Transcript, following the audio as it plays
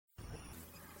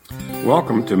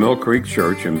Welcome to Mill Creek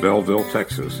Church in Belleville,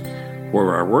 Texas,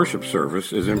 where our worship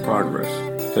service is in progress.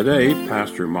 Today,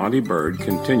 Pastor Monty Bird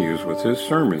continues with his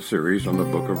sermon series on the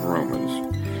book of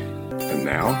Romans. And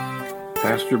now,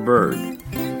 Pastor Bird.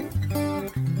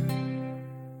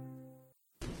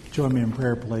 Join me in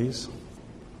prayer, please.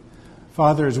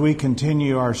 Father, as we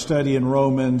continue our study in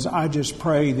Romans, I just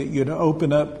pray that you'd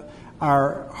open up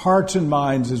our hearts and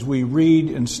minds as we read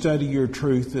and study your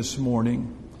truth this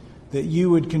morning, that you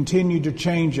would continue to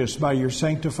change us by your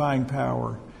sanctifying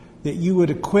power, that you would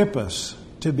equip us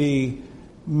to be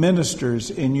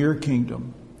ministers in your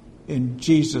kingdom. In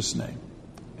Jesus' name,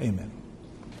 amen.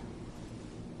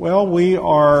 Well, we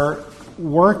are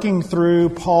working through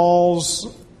Paul's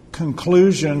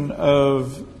conclusion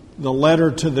of the letter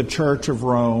to the Church of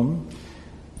Rome,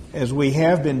 as we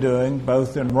have been doing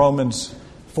both in Romans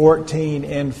 14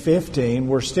 and 15.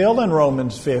 We're still in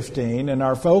Romans 15, and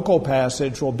our focal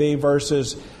passage will be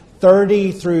verses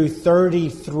 30 through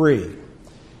 33.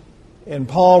 And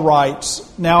Paul writes,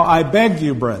 "Now I beg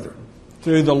you, brethren,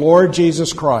 through the Lord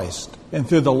Jesus Christ and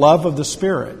through the love of the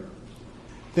Spirit,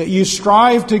 that you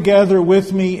strive together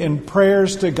with me in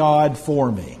prayers to God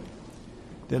for me,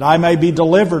 that I may be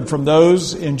delivered from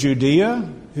those in Judea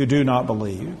who do not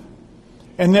believe,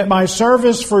 and that my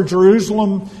service for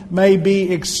Jerusalem may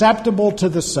be acceptable to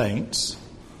the saints,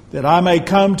 that I may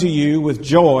come to you with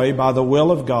joy by the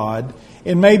will of God,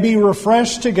 and may be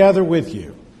refreshed together with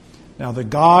you. Now the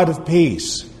God of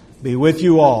peace be with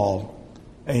you all.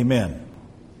 Amen."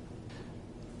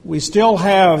 We still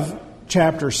have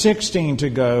chapter 16 to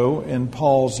go in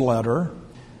Paul's letter,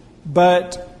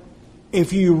 but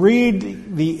if you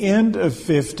read the end of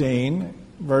 15,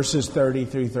 verses 30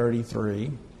 through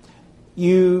 33,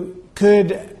 you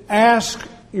could ask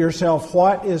yourself,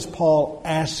 what is Paul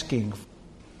asking?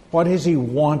 What is he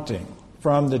wanting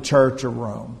from the Church of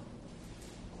Rome?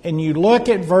 And you look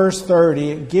at verse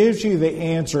 30, it gives you the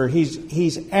answer.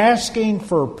 He's asking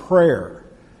for prayer,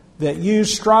 that you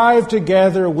strive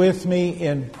together with me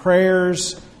in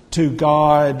prayers to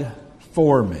God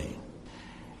for me.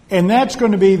 And that's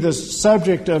going to be the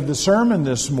subject of the sermon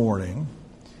this morning,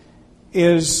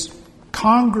 is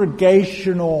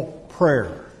congregational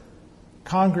prayer.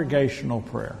 Congregational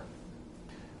prayer.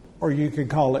 Or you could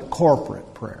call it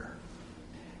corporate prayer.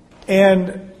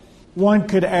 And one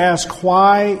could ask,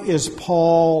 why is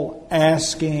Paul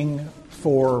asking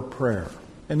for prayer?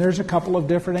 And there's a couple of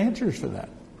different answers for that.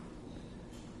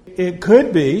 It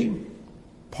could be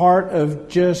part of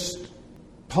just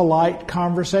polite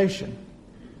conversation,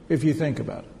 if you think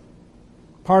about it.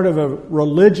 Part of a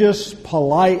religious,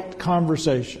 polite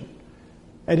conversation.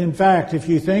 And in fact, if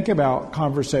you think about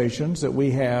conversations that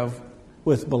we have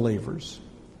with believers,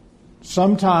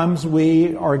 sometimes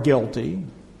we are guilty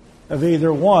of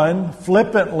either one,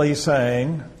 flippantly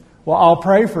saying, "Well, I'll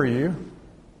pray for you,"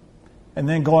 and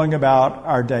then going about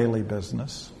our daily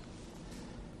business,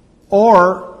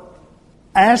 or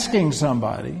asking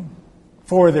somebody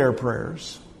for their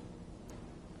prayers,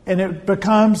 and it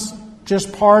becomes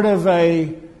just part of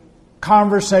a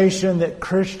conversation that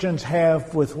Christians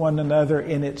have with one another,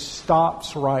 and it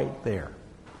stops right there.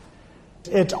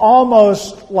 It's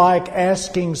almost like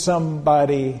asking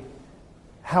somebody,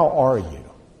 "How are you?"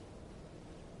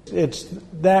 It's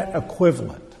that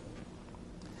equivalent.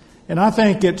 And I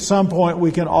think at some point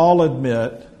we can all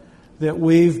admit that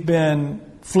we've been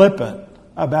flippant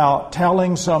about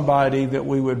telling somebody that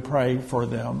we would pray for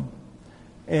them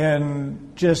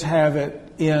and just have it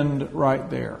end right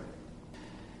there.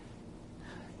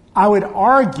 I would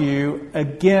argue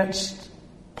against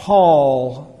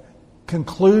Paul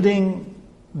concluding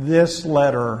this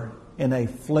letter in a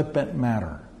flippant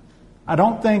manner. I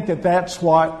don't think that that's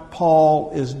what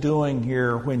Paul is doing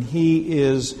here when he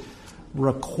is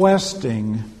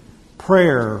requesting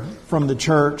prayer from the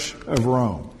Church of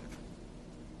Rome.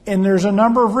 And there's a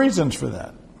number of reasons for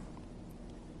that.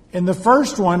 And the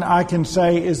first one I can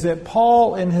say is that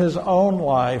Paul in his own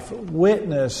life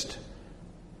witnessed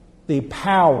the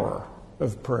power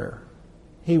of prayer.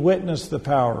 He witnessed the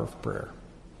power of prayer.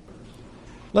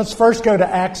 Let's first go to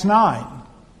Acts 9.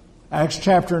 Acts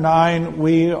chapter 9,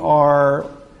 we are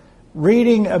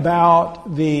reading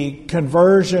about the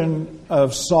conversion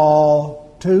of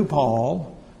Saul to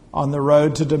Paul on the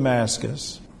road to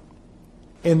Damascus.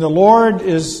 And the Lord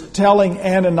is telling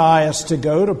Ananias to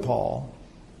go to Paul.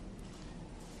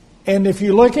 And if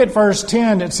you look at verse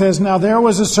 10, it says, "Now there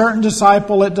was a certain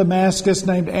disciple at Damascus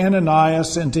named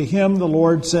Ananias, and to him the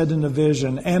Lord said in a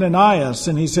vision, 'Ananias,'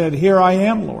 and he said, 'Here I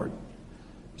am, Lord.'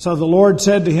 So the Lord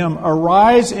said to him,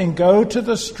 "Arise and go to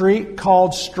the street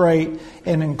called Straight,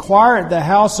 and inquire at the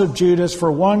house of Judas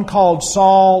for one called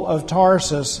Saul of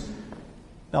Tarsus."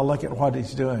 Now look at what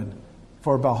he's doing.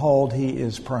 "For behold, he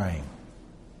is praying."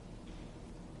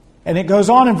 And it goes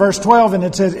on in verse 12, and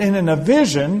it says, "And in a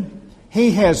vision,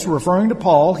 he has," referring to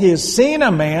Paul, "he has seen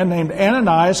a man named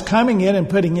Ananias coming in and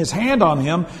putting his hand on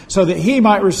him so that he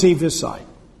might receive his sight."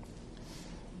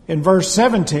 In verse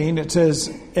 17, it says,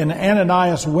 "And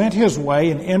Ananias went his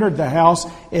way and entered the house,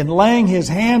 and laying his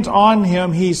hands on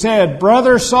him, he said,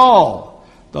 'Brother Saul,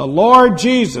 the Lord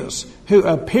Jesus, who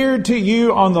appeared to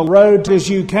you on the road as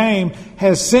you came,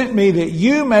 has sent me that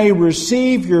you may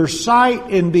receive your sight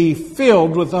and be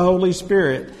filled with the Holy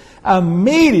Spirit.'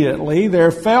 Immediately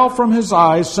there fell from his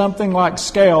eyes something like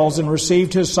scales, and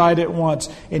received his sight at once.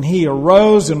 And he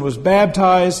arose and was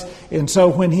baptized. And so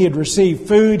when he had received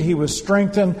food, he was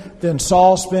strengthened. Then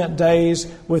Saul spent days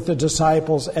with the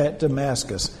disciples at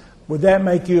Damascus." Would that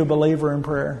make you a believer in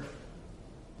prayer?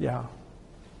 Yeah.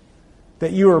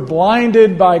 That you were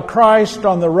blinded by Christ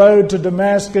on the road to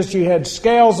Damascus. You had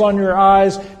scales on your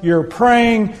eyes. You're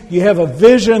praying. You have a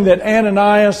vision that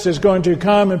Ananias is going to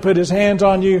come and put his hands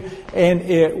on you. And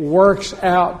it works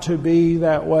out to be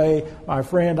that way. My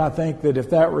friend, I think that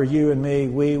if that were you and me,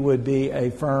 we would be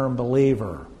a firm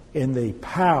believer in the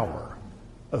power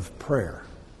of prayer.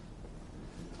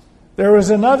 There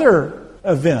was another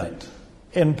event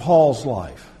in Paul's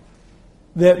life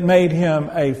that made him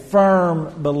a firm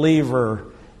believer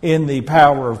in the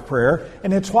power of prayer.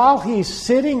 And it's while he's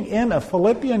sitting in a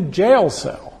Philippian jail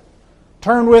cell.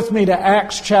 Turn with me to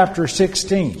Acts chapter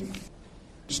 16.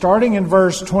 Starting in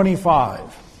verse 25.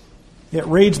 It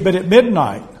reads, "But at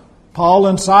midnight, Paul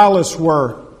and Silas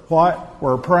were what?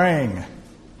 Were praying.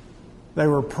 They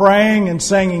were praying and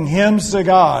singing hymns to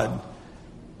God.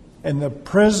 And the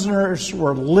prisoners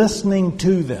were listening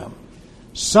to them.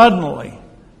 Suddenly,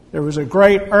 there was a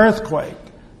great earthquake,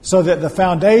 so that the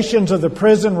foundations of the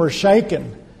prison were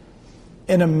shaken.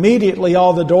 And immediately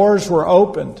all the doors were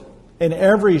opened, and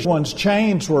everyone's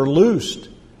chains were loosed.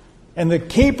 And the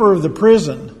keeper of the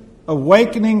prison,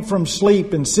 awakening from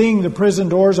sleep and seeing the prison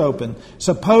doors open,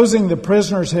 supposing the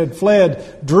prisoners had fled,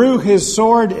 drew his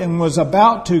sword and was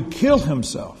about to kill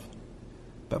himself.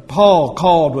 But Paul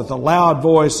called with a loud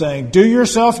voice, saying, 'Do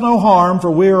yourself no harm, for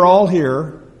we are all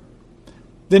here.'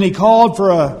 Then he called for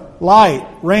a light,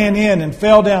 ran in, and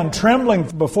fell down trembling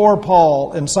before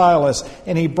Paul and Silas.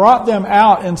 And he brought them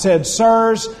out and said,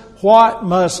 'Sirs, what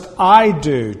must I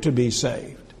do to be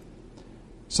saved?'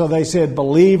 So they said,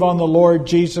 'Believe on the Lord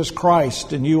Jesus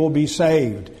Christ, and you will be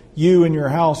saved, you and your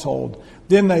household.'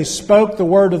 Then they spoke the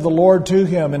word of the Lord to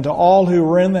him and to all who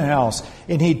were in the house.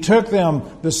 And he took them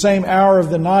the same hour of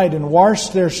the night and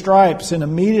washed their stripes. And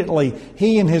immediately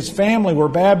he and his family were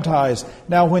baptized.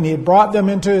 Now when he had brought them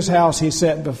into his house, he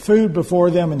set the food before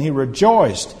them, and he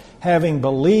rejoiced, having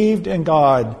believed in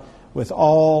God with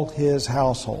all his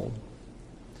household."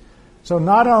 So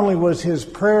not only was his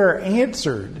prayer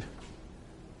answered,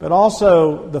 but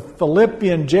also the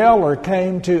Philippian jailer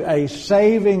came to a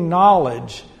saving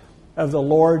knowledge of the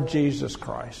Lord Jesus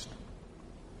Christ.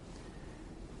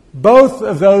 Both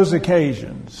of those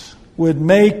occasions would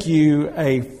make you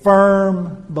a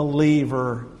firm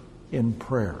believer in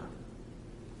prayer.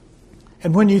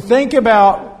 And when you think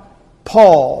about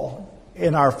Paul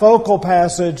in our focal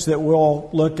passage that we'll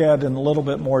look at in a little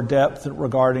bit more depth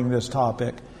regarding this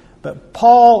topic, but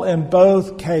Paul in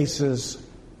both cases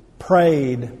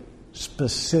prayed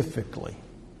specifically.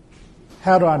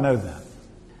 How do I know that?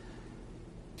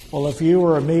 Well, if you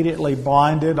were immediately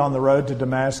blinded on the road to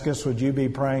Damascus, would you be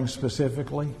praying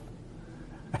specifically?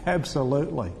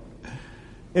 Absolutely.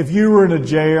 If you were in a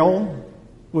jail,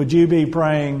 would you be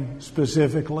praying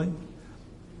specifically?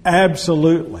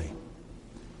 Absolutely.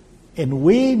 And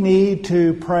we need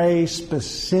to pray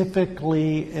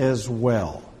specifically as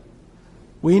well.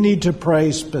 We need to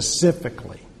pray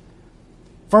specifically.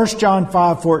 1 John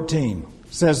 5:14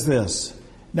 says this,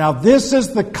 "Now this is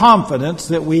the confidence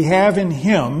that we have in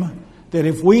Him, that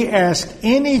if we ask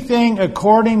anything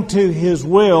according to His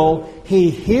will, He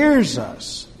hears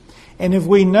us. And if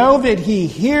we know that He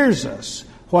hears us,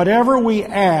 whatever we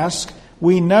ask,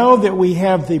 we know that we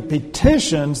have the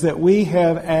petitions that we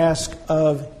have asked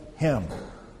of Him."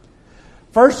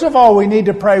 First of all, we need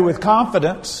to pray with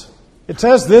confidence. It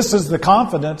says this is the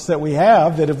confidence that we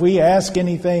have, that if we ask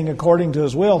anything according to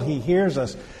His will, He hears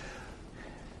us.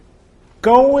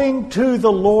 Going to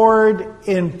the Lord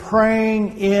in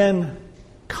praying in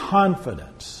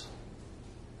confidence.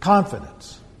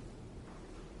 Confidence.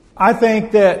 I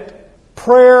think that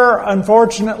Prayer,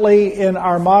 unfortunately, in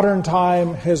our modern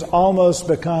time has almost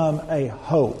become a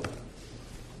hope.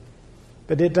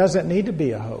 But it doesn't need to be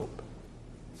a hope.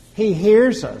 He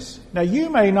hears us. Now,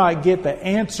 you may not get the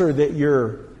answer that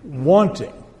you're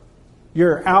wanting,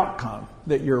 your outcome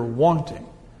that you're wanting.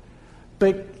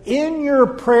 But in your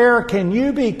prayer, can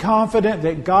you be confident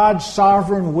that God's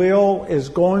sovereign will is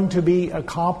going to be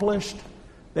accomplished?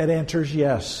 That answer is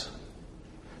yes.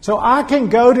 So I can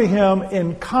go to Him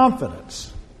in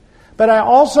confidence. But I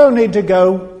also need to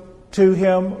go to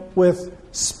Him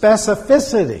with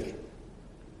specificity.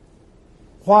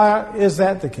 Why is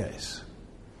that the case?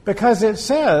 Because it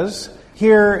says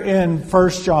here in 1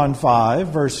 John 5,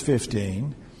 verse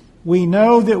 15, we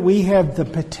know that we have the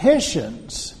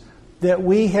petitions that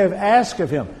we have asked of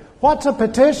Him. What's a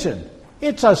petition?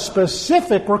 It's a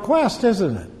specific request,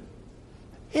 isn't it?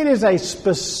 It is a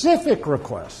specific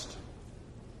request.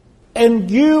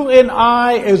 And you and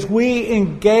I, as we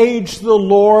engage the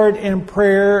Lord in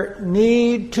prayer,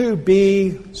 need to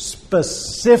be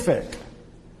specific.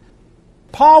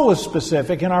 Paul was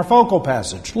specific in our focal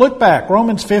passage. Look back,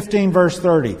 Romans 15, verse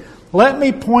 30. Let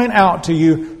me point out to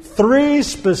you 3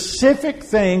 specific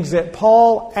things that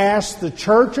Paul asked the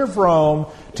church of Rome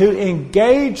to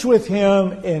engage with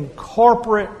him in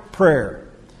corporate prayer.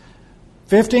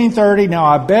 15:30, now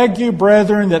I beg you,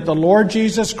 brethren, that the Lord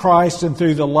Jesus Christ and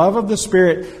through the love of the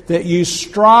Spirit, that you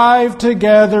strive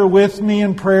together with me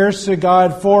in prayers to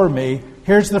God for me.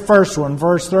 Here's the first one,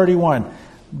 verse 31.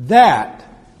 That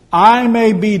I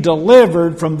may be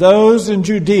delivered from those in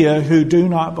Judea who do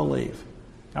not believe.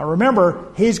 Now remember,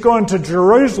 he's going to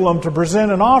Jerusalem to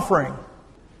present an offering.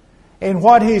 And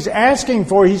what he's asking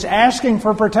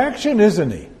for protection,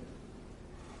 isn't he?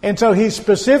 And so he's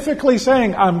specifically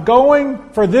saying, I'm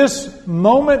going for this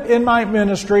moment in my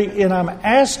ministry, and I'm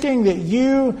asking that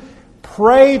you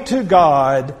pray to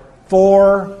God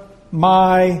for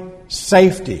my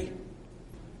safety.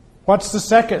 What's the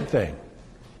second thing?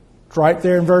 It's right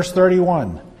there in verse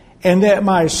 31. And that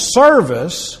my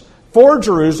service for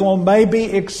Jerusalem may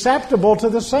be acceptable to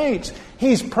the saints.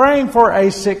 He's praying for a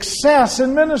success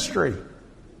in ministry.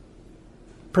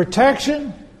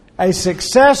 Protection, a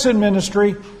success in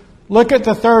ministry. Look at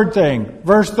the third thing,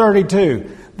 verse 32.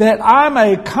 That I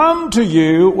may come to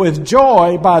you with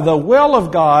joy by the will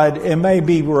of God and may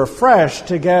be refreshed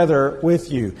together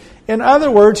with you. In other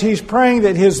words, he's praying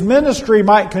that his ministry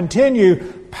might continue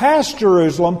past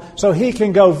Jerusalem so he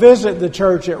can go visit the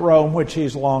church at Rome, which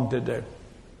he's longed to do.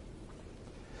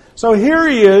 So here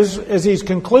he is, as he's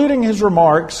concluding his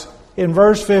remarks in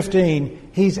verse 15,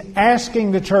 he's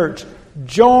asking the church,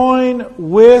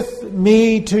 join with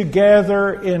me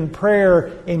together in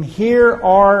prayer, and here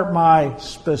are my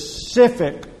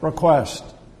specific requests.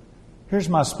 Here's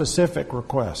my specific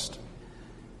request.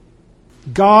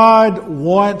 God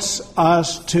wants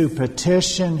us to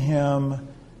petition Him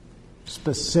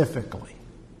specifically.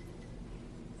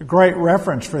 A great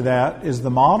reference for that is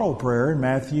the model prayer in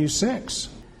Matthew 6.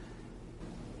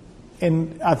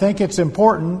 And I think it's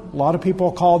important. A lot of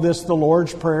people call this the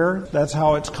Lord's Prayer. That's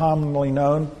how it's commonly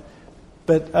known.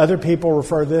 But other people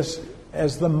refer this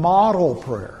as the model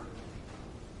prayer.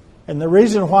 And the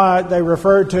reason why they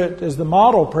refer to it as the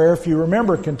model prayer, if you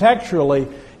remember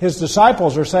contextually, his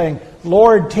disciples are saying,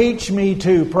 Lord, teach me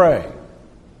to pray.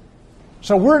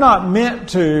 So we're not meant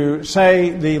to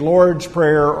say the Lord's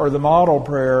Prayer or the model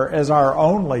prayer as our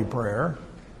only prayer.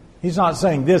 He's not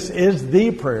saying this is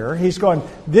the prayer. He's going,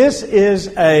 this is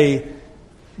a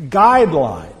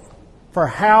guideline for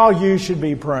how you should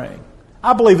be praying.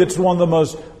 I believe it's one of the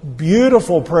most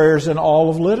beautiful prayers in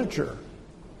all of literature.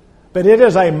 But it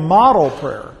is a model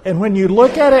prayer. And when you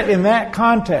look at it in that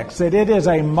context, that it is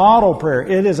a model prayer,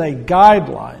 it is a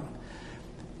guideline.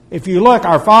 If you look,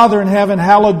 our Father in heaven,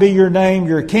 hallowed be your name,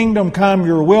 your kingdom come,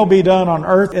 your will be done on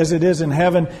earth as it is in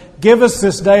heaven. Give us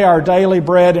this day our daily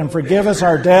bread and forgive us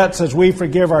our debts as we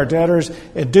forgive our debtors.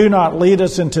 And do not lead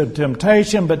us into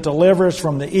temptation, but deliver us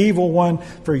from the evil one.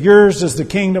 For yours is the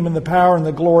kingdom and the power and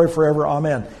the glory forever.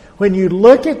 Amen. When you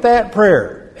look at that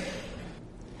prayer,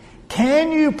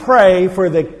 can you pray for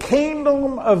the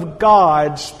kingdom of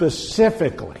God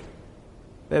specifically?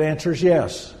 That answer is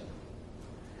yes.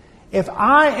 If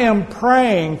I am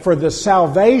praying for the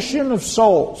salvation of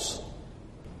souls,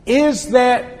 is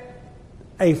that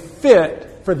a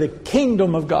fit for the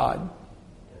kingdom of God?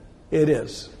 It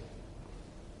is.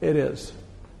 It is.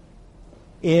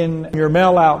 In your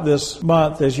mail out this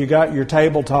month, as you got your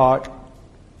table talk,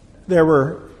 there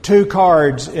were 2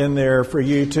 cards in there for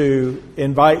you to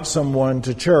invite someone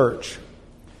to church.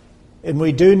 And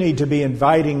we do need to be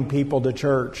inviting people to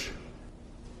church.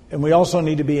 And we also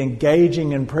need to be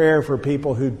engaging in prayer for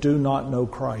people who do not know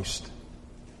Christ.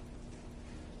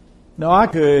 Now, I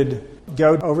could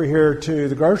go over here to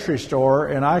the grocery store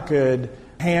and I could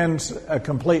hand a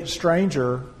complete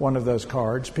stranger one of those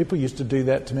cards. People used to do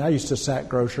that to me. I used to sack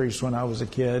groceries when I was a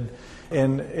kid.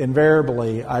 And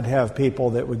invariably, I'd have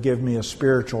people that would give me a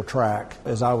spiritual tract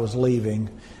as I was leaving.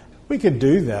 We could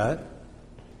do that.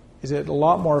 Is it a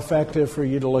lot more effective for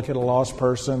you to look at a lost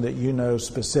person that you know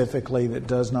specifically that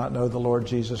does not know the Lord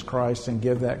Jesus Christ and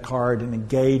give that card and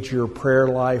engage your prayer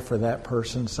life for that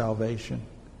person's salvation?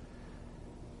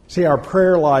 See, our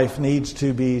prayer life needs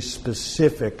to be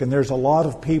specific, and there's a lot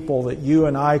of people that you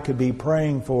and I could be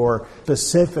praying for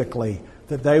specifically,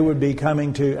 that they would be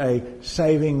coming to a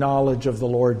saving knowledge of the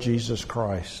Lord Jesus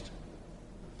Christ.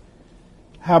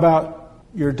 How about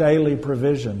your daily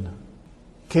provision?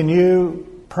 Can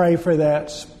you pray for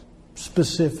that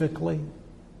specifically?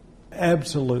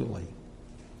 Absolutely.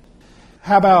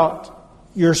 How about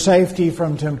your safety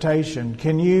from temptation?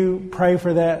 Can you pray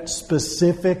for that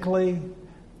specifically?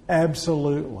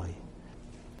 Absolutely.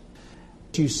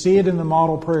 You see it in the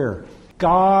model prayer.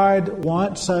 God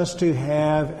wants us to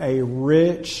have a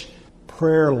rich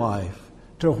prayer life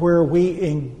to where we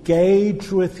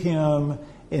engage with Him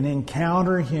and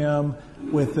encounter Him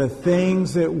with the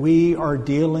things that we are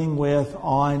dealing with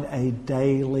on a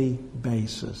daily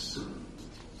basis.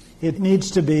 It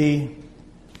needs to be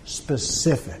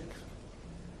specific.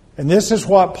 And this is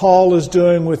what Paul is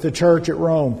doing with the church at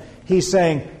Rome. He's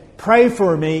saying, pray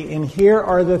for me, and here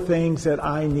are the things that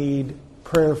I need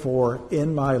prayer for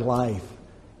in my life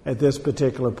at this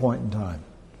particular point in time.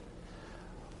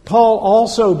 Paul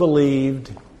also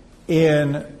believed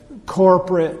in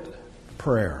corporate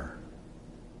prayer,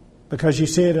 because you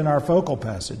see it in our focal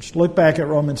passage. Look back at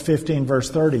Romans 15, verse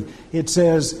 30. It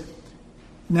says,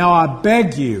 "Now I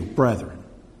beg you, brethren."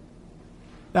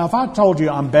 Now, if I told you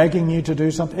I'm begging you to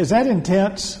do something, is that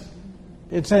intense?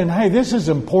 It's saying, hey, this is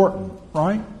important,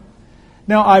 right?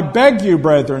 "Now I beg you,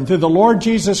 brethren, through the Lord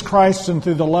Jesus Christ and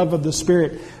through the love of the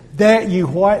Spirit, that you"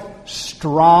 what?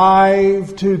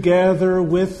 "Strive together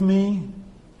with me."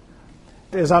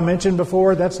 As I mentioned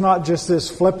before, that's not just this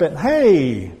flippant,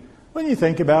 hey, when you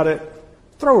think about it,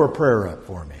 throw a prayer up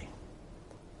for me.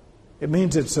 It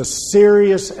means it's a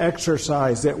serious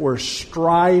exercise that we're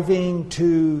striving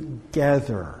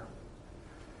together.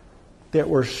 That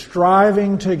we're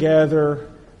striving together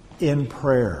in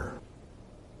prayer.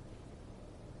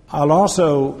 I'd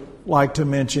also like to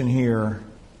mention here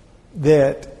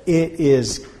that it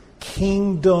is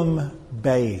kingdom-based.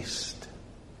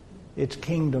 It's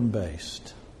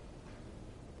kingdom-based.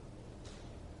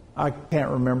 I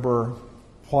can't remember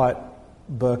what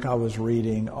book I was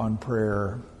reading on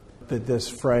prayer, but this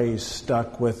phrase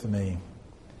stuck with me.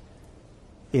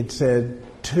 It said,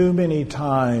 too many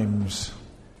times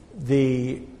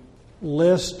the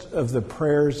list of the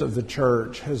prayers of the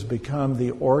church has become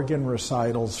the organ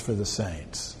recitals for the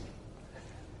saints.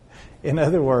 In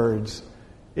other words,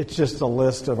 it's just a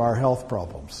list of our health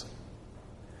problems.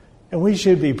 And we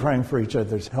should be praying for each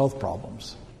other's health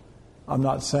problems. I'm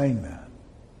not saying that.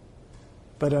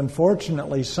 But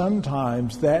unfortunately,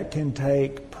 sometimes that can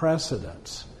take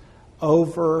precedence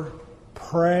over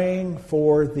praying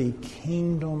for the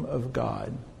kingdom of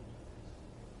God.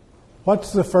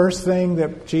 What's the first thing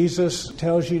that Jesus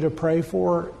tells you to pray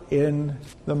for in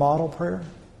the model prayer?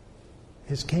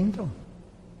 His kingdom.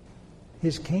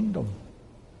 His kingdom.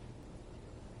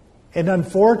 And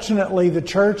unfortunately, the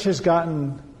church has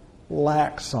gotten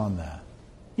lax on that.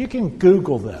 You can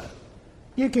Google that.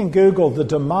 You can Google the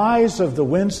demise of the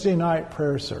Wednesday night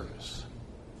prayer service.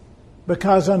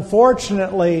 Because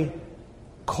unfortunately,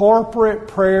 corporate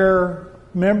prayer,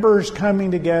 members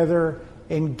coming together,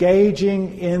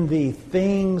 engaging in the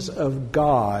things of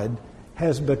God,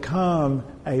 has become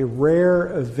a rare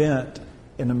event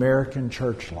in American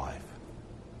church life.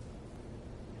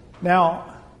 Now,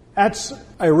 that's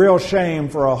a real shame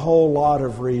for a whole lot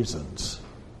of reasons.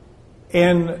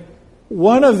 And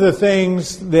one of the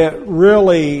things that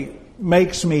really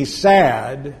makes me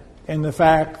sad in the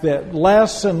fact that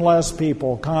less and less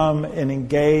people come and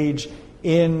engage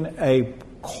in a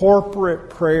corporate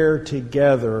prayer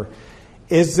together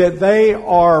is that they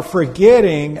are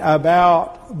forgetting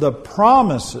about the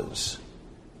promises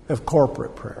of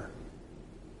corporate prayer.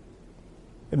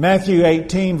 In Matthew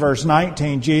 18, verse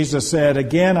 19, Jesus said,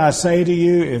 "Again, I say to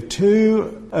you, if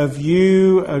two of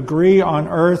you agree on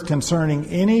earth concerning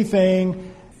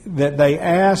anything that they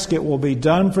ask, it will be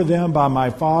done for them by my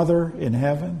Father in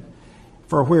heaven.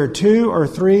 For where two or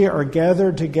three are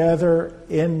gathered together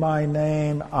in my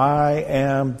name, I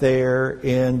am there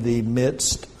in the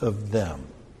midst of them."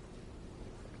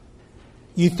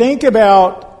 You think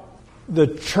about the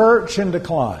church in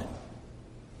decline.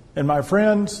 And my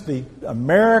friends, the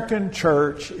American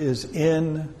church is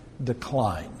in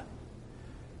decline.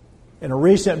 In a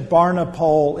recent Barna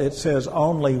poll, it says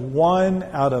only 1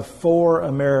 out of 4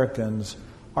 Americans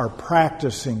are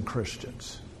practicing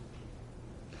Christians.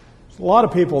 There's a lot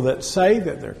of people that say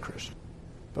that they're Christian.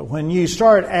 But when you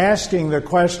start asking the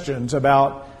questions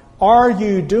about, are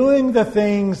you doing the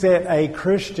things that a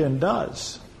Christian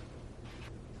does?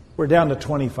 We're down to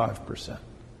 25%.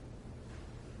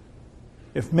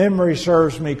 If memory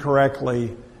serves me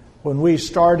correctly, when we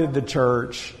started the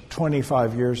church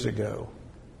 25 years ago,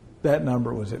 that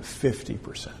number was at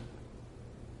 50%.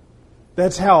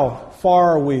 That's how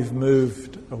far we've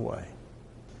moved away.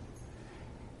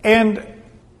 And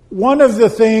one of the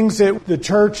things that the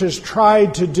church has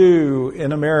tried to do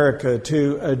in America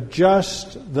to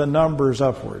adjust the numbers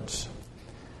upwards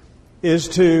is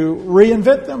to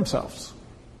reinvent themselves.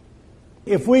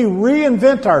 If we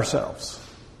reinvent ourselves,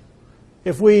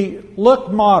 if we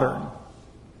look modern,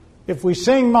 if we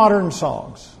sing modern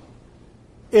songs,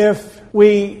 if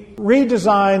we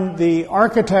redesign the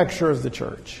architecture of the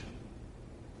church,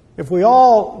 if we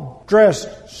all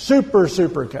dressed super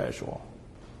casual,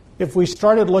 if we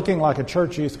started looking like a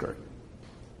church youth group,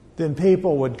 then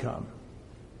people would come.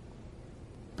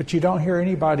 But you don't hear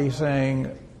anybody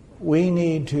saying, we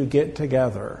need to get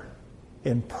together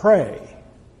and pray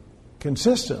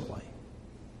consistently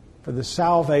for the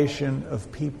salvation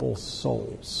of people's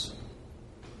souls.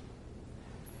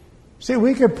 See,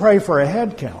 we could pray for a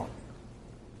head count,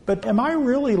 but am I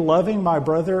really loving my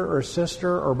brother or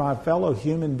sister or my fellow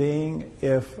human being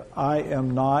if I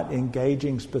am not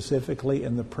engaging specifically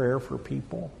in the prayer for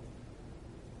people?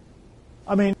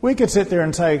 I mean, we could sit there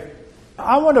and say,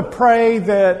 I want to pray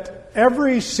that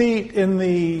every seat in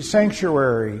the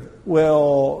sanctuary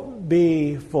will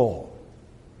be full.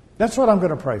 That's what I'm going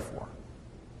to pray for.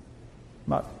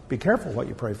 Be careful what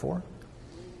you pray for.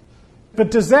 But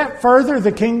does that further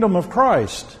the kingdom of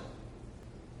Christ?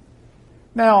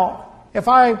 Now, if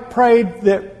I prayed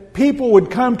that people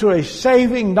would come to a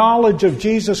saving knowledge of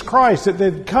Jesus Christ, that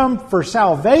they'd come for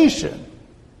salvation,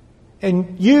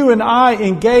 and you and I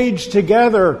engage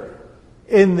together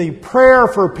in the prayer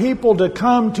for people to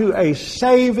come to a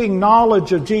saving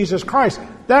knowledge of Jesus Christ,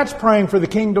 that's praying for the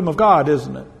kingdom of God,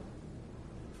 isn't it?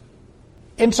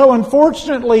 And so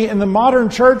unfortunately, in the modern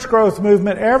church growth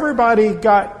movement, everybody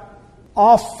got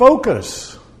off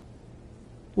focus.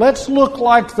 Let's look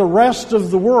like the rest of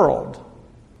the world.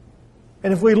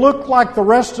 And if we look like the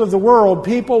rest of the world,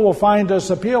 people will find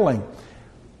us appealing.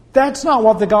 That's not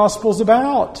what the gospel's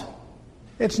about.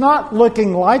 It's not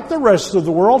looking like the rest of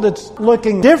the world. It's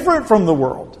looking different from the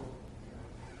world.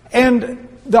 And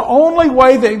the only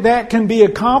way that that can be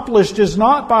accomplished is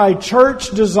not by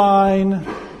church design,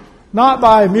 not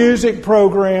by a music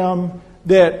program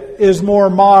that is more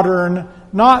modern,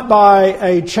 not by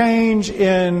a change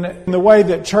in the way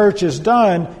that church is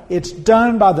done. It's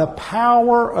done by the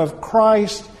power of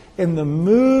Christ and the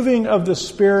moving of the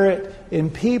Spirit in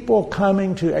people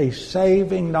coming to a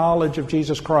saving knowledge of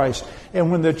Jesus Christ.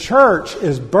 And when the church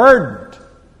is burdened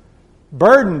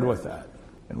with that,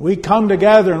 and we come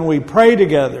together and we pray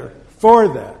together for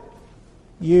that,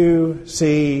 you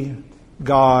see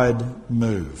God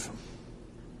move.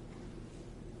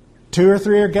 2 or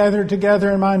 3 are gathered together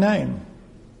in my name.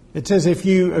 It says, if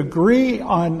you agree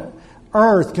on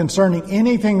earth concerning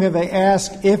anything that they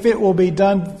ask, if it will be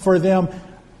done for them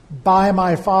by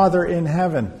my Father in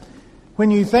heaven.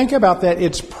 When you think about that,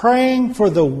 it's praying for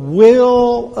the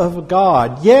will of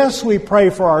God. Yes, we pray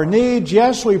for our needs.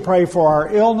 Yes, we pray for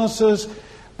our illnesses.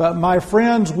 But my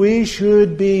friends, we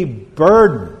should be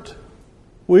burdened.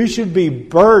 We should be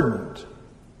burdened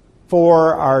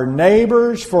for our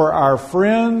neighbors, for our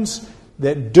friends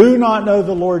that do not know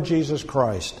the Lord Jesus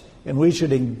Christ. And we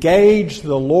should engage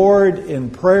the Lord in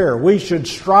prayer. We should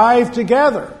strive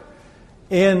together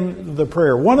in the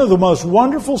prayer. One of the most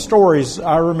wonderful stories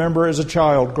I remember as a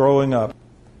child growing up,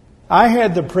 I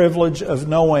had the privilege of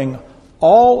knowing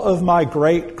all of my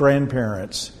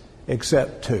great-grandparents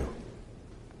except 2.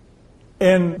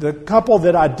 And the couple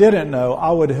that I didn't know,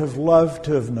 I would have loved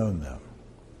to have known them.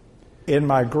 And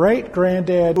my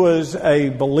great-granddad was a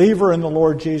believer in the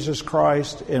Lord Jesus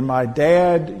Christ. And my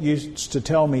dad used to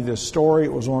tell me this story.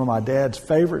 It was one of my dad's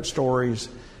favorite stories.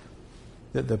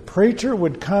 That the preacher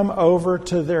would come over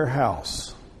to their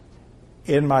house.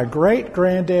 And my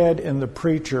great-granddad and the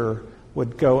preacher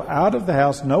would go out of the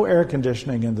house, no air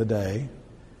conditioning in the day.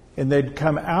 And they'd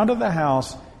come out of the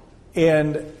house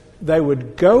and they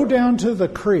would go down to the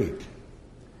creek.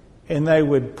 And they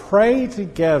would pray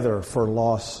together for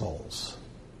lost souls.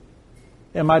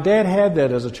 And my dad had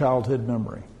that as a childhood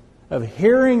memory of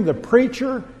hearing the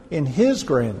preacher and his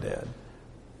granddad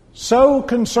so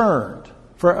concerned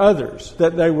for others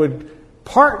that they would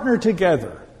partner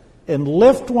together and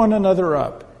lift one another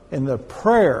up in the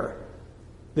prayer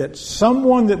that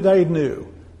someone that they knew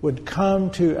would come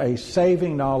to a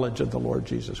saving knowledge of the Lord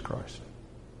Jesus Christ.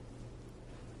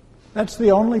 That's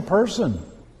the only person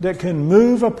that can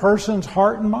move a person's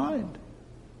heart and mind,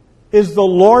 is the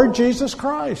Lord Jesus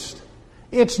Christ.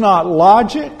 It's not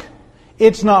logic.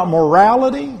 It's not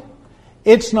morality.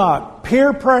 It's not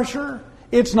peer pressure.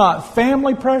 It's not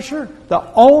family pressure. The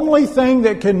only thing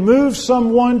that can move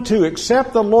someone to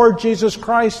accept the Lord Jesus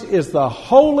Christ is the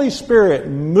Holy Spirit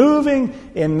moving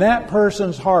in that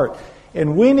person's heart.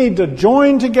 And we need to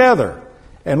join together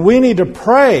and we need to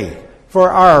pray for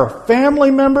our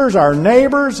family members, our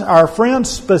neighbors, our friends,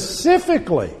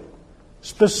 specifically,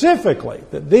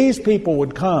 that these people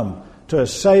would come to a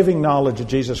saving knowledge of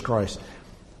Jesus Christ.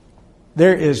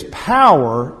 There is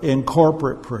power in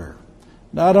corporate prayer.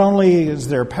 Not only is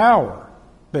there power,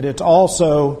 but it's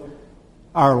also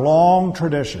our long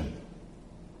tradition.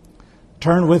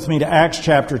 Turn with me to Acts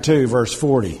chapter 2, verse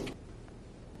 40.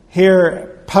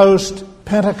 Here,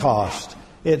 post-Pentecost,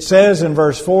 it says in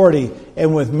verse 40,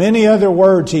 "And with many other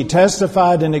words he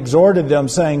testified and exhorted them,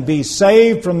 saying, 'Be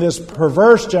saved from this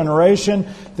perverse generation.'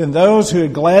 Then those who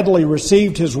had gladly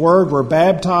received his word were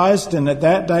baptized, and at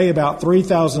that day about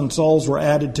 3,000 souls were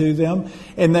added to them.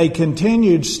 And they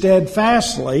continued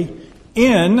steadfastly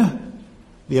in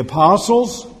the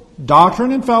apostles'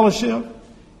 doctrine and fellowship,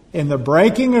 in the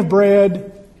breaking of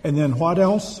bread," and then what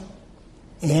else?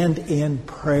 "And in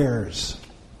prayers."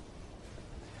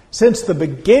 Since the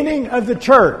beginning of the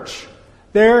church,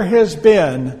 there has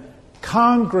been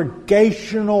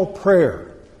congregational prayer,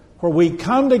 where we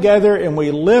come together and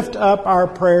we lift up our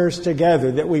prayers together,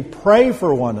 that we pray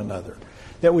for one another,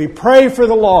 that we pray for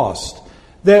the lost,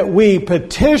 that we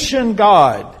petition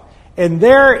God. And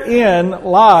therein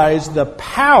lies the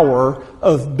power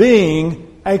of being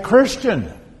a Christian.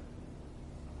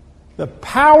 The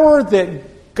power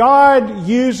that God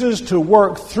uses to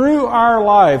work through our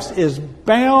lives is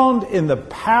bound in the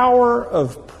power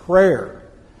of prayer.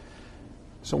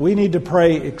 So we need to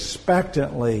pray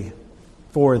expectantly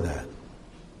for that.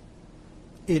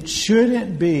 It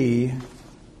shouldn't be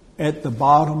at the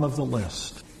bottom of the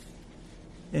list.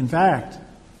 In fact,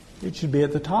 it should be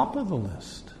at the top of the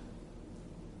list.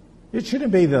 It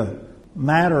shouldn't be the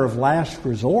matter of last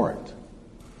resort.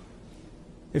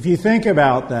 If you think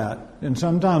about that, and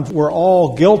sometimes we're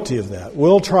all guilty of that,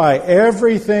 we'll try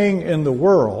everything in the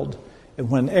world, and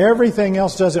when everything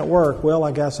else doesn't work, well,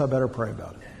 I guess I better pray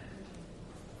about it.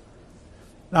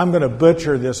 I'm going to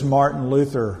butcher this Martin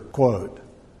Luther quote,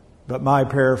 but my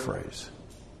paraphrase,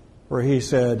 where he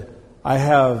said, "I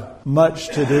have much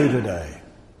to do today.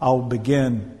 I'll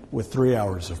begin with 3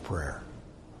 hours of prayer."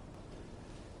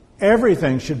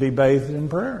 Everything should be bathed in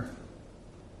prayer.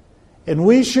 And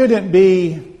we shouldn't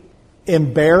be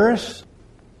embarrassed.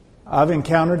 I've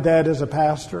encountered that as a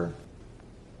pastor,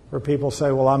 where people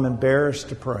say, "Well, I'm embarrassed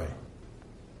to pray."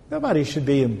 Nobody should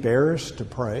be embarrassed to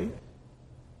pray.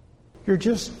 You're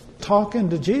just talking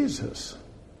to Jesus.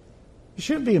 You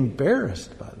shouldn't be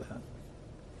embarrassed by that.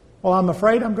 "Well, I'm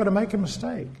afraid I'm going to make a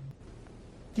mistake."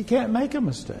 You can't make a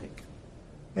mistake.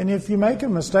 And if you make a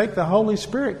mistake, the Holy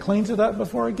Spirit cleans it up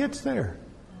before it gets there.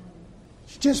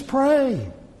 Just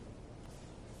pray.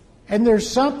 And there's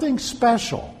something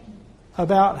special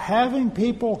about having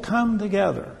people come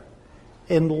together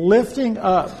and lifting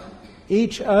up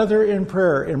each other in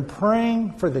prayer and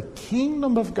praying for the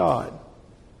kingdom of God.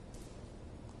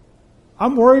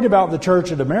 I'm worried about the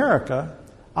Church in America.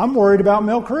 I'm worried about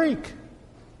Mill Creek,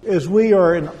 as we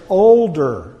are an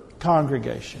older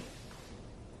congregation.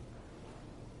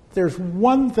 There's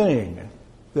one thing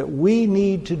that we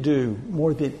need to do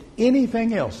more than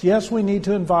anything else. Yes, we need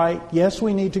to invite. Yes,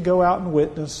 we need to go out and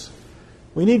witness.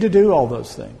 We need to do all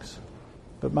those things.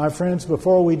 But my friends,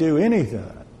 before we do any of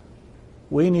that,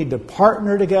 we need to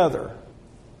partner together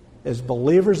as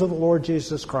believers of the Lord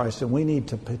Jesus Christ, and we need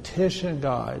to petition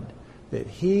God that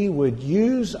He would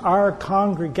use our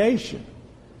congregation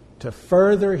to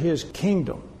further His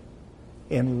kingdom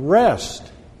and rest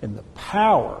in the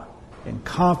power and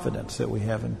confidence that we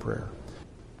have in prayer.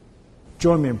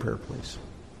 Join me in prayer, please.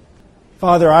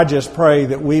 Father, I just pray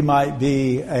that we might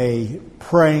be a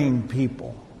praying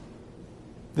people,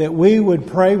 that we would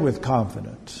pray with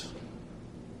confidence,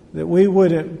 that we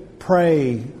wouldn't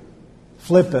pray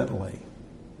flippantly,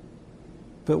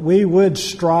 but we would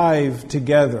strive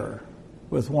together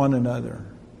with one another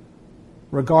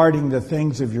regarding the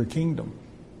things of your kingdom,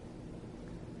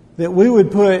 that we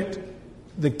would put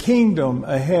the kingdom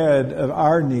ahead of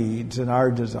our needs and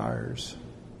our desires,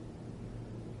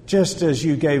 just as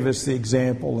you gave us the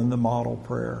example in the model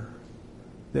prayer,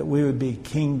 that we would be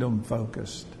kingdom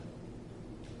focused.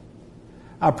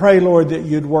 I pray, Lord, that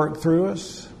you'd work through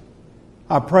us.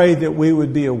 I pray that we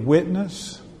would be a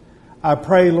witness. I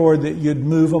pray, Lord, that you'd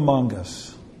move among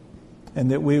us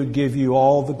and that we would give you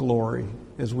all the glory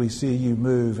as we see you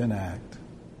move and act.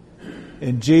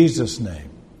 In Jesus' name,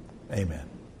 amen.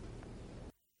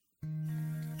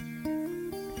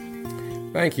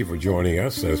 Thank you for joining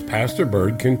us as Pastor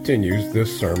Bird continues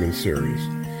this sermon series.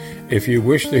 If you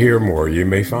wish to hear more, you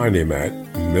may find him at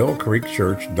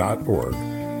millcreekchurch.org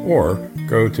or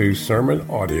go to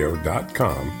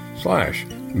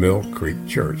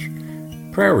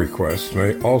sermonaudio.com/millcreekchurch. Prayer requests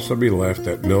may also be left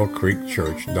at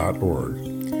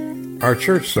millcreekchurch.org. Our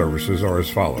church services are as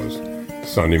follows.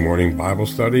 Sunday morning Bible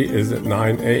study is at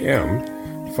 9 a.m.,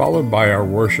 followed by our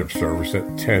worship service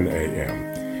at 10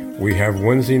 a.m. We have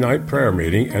Wednesday night prayer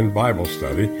meeting and Bible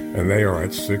study, and they are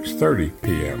at 6:30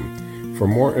 p.m. For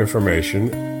more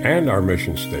information and our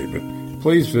mission statement,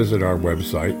 please visit our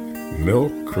website,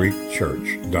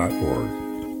 millcreekchurch.org.